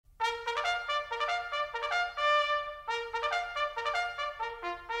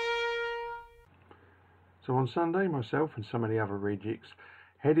So on Sunday, myself and some of the other rejects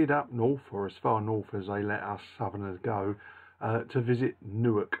headed up north, or as far north as they let us southerners go, to visit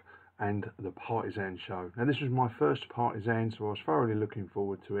Newark and the Partizan show. Now this was my first Partizan, so I was thoroughly looking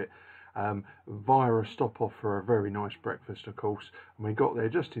forward to it, via a stop off for a very nice breakfast, of course, and we got there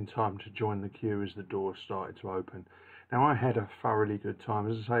just in time to join the queue as the doors started to open. Now I had a thoroughly good time.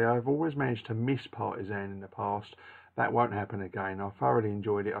 As I say, I've always managed to miss Partizan in the past. That won't happen again. I thoroughly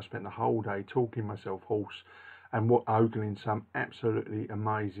enjoyed it. I spent the whole day talking myself hoarse and ogling some absolutely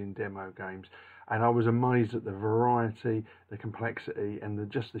amazing demo games. And I was amazed at the variety, the complexity, and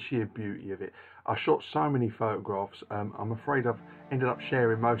just the sheer beauty of it. I shot so many photographs. I'm afraid I've ended up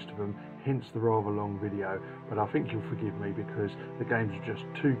sharing most of them, hence the rather long video. But I think you'll forgive me because the games are just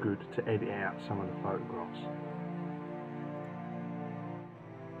too good to edit out some of the photographs.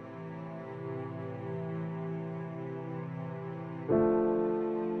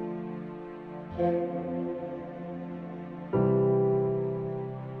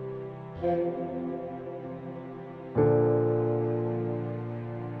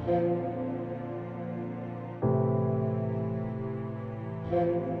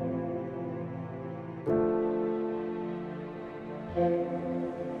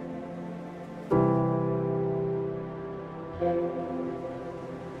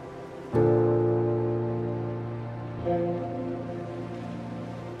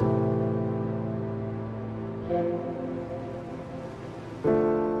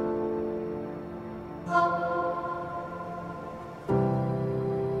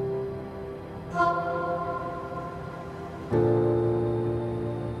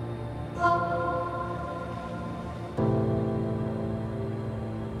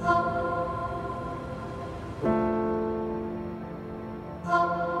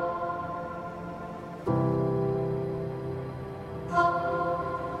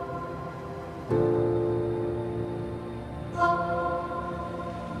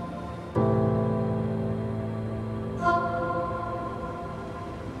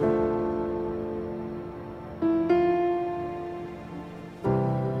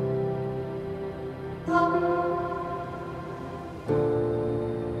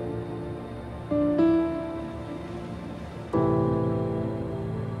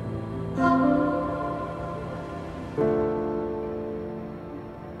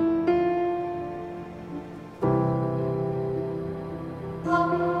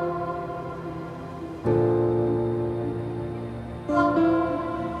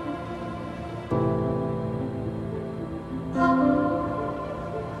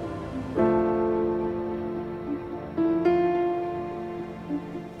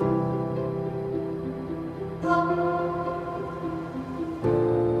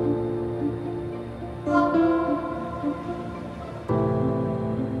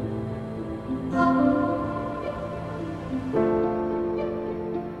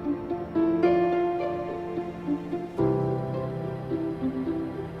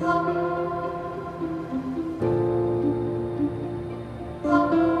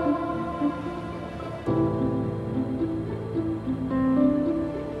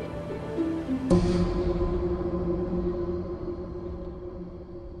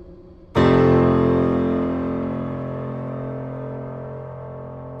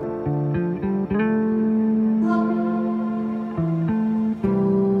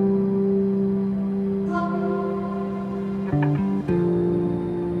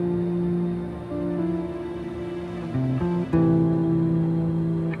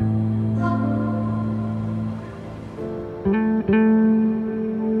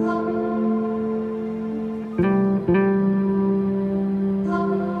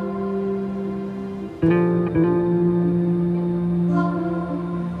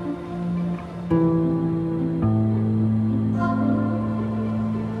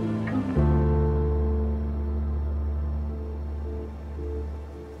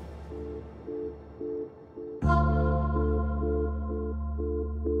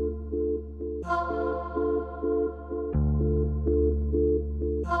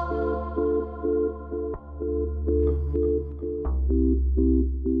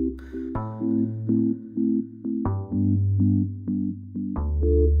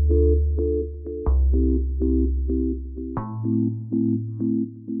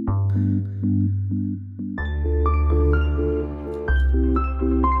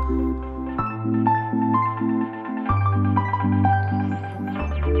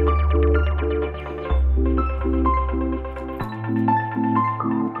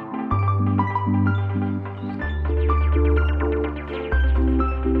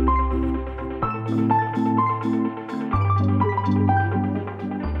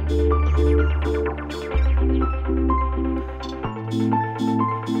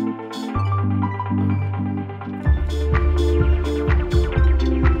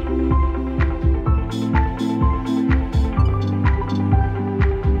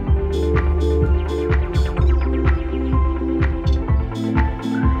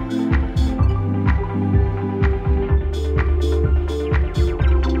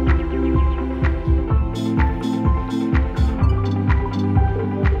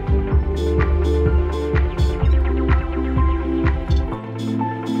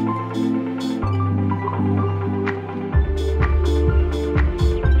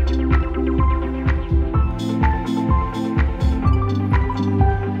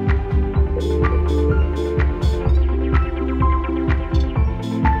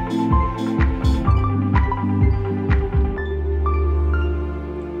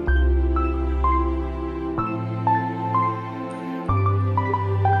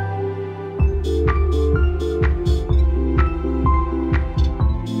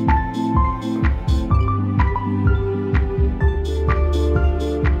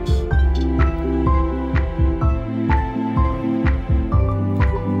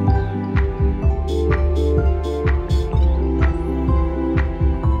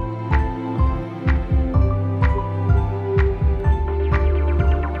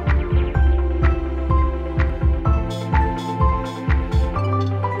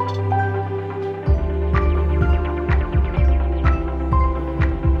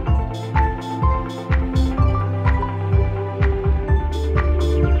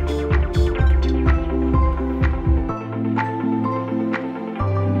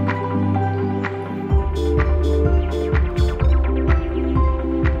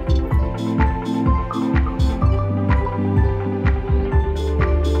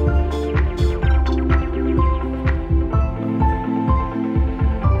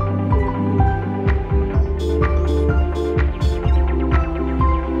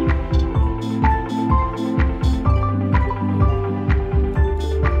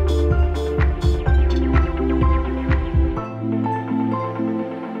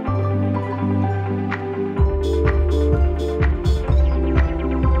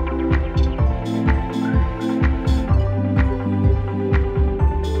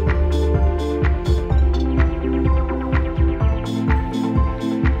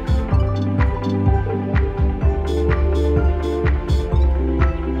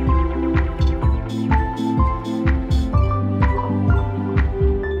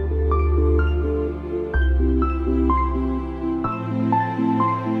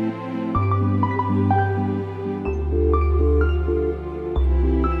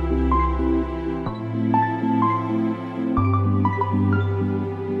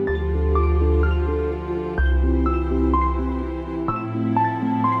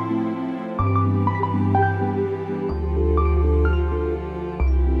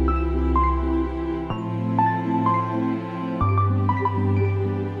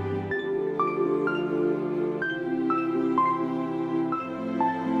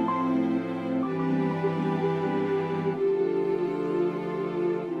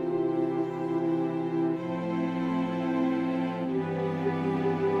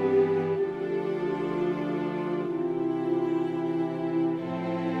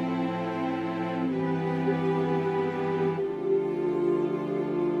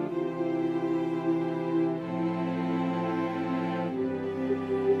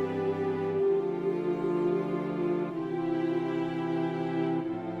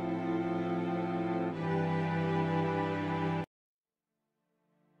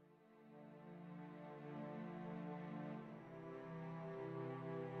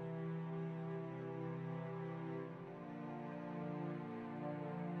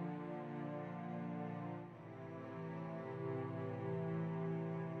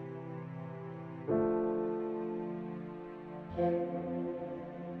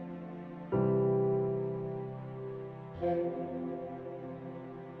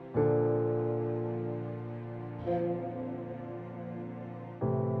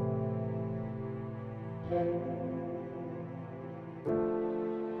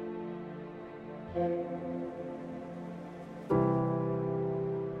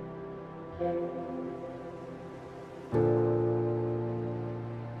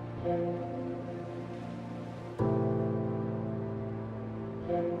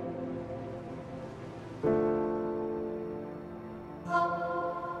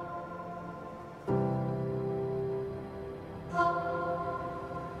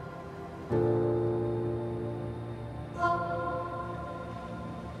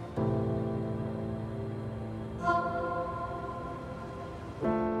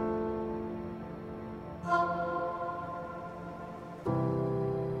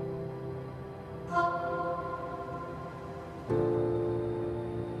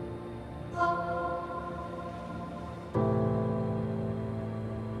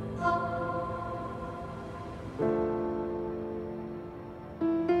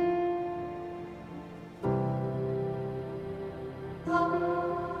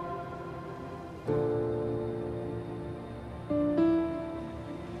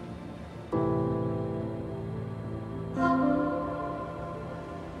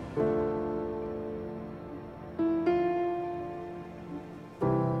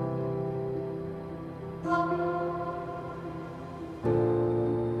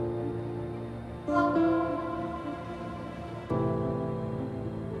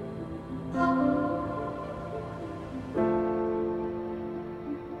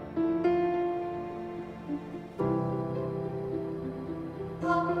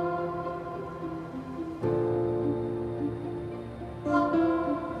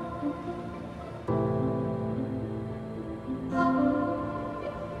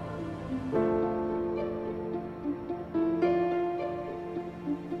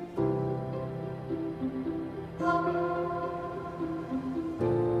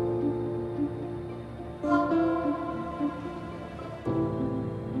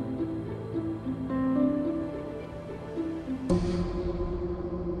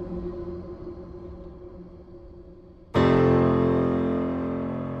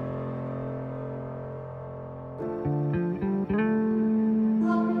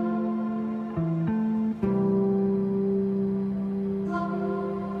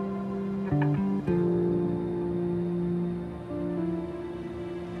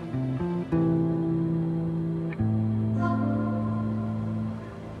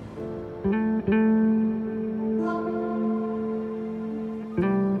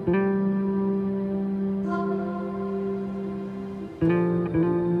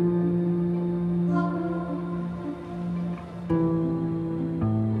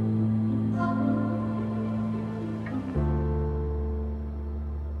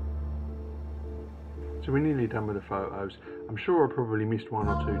 So we're nearly done with the photos. I'm sure I probably missed one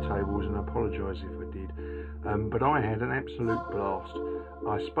or two tables, and I apologise if I did. But I had an absolute blast.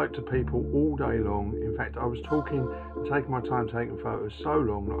 I spoke to people all day long. In fact, I was talking and taking my time taking photos so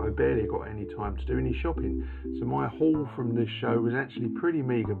long that I barely got any time to do any shopping. So my haul from this show was actually pretty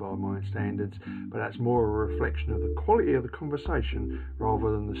meagre by my standards, but that's more a reflection of the quality of the conversation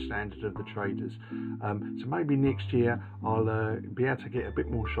rather than the standard of the traders. So maybe next year I'll be able to get a bit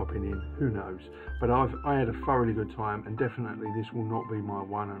more shopping in, who knows. But I had a thoroughly good time, and definitely this will not be my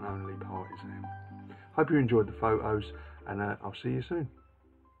one and only Partizan. Hope you enjoyed the photos, and I'll see you soon.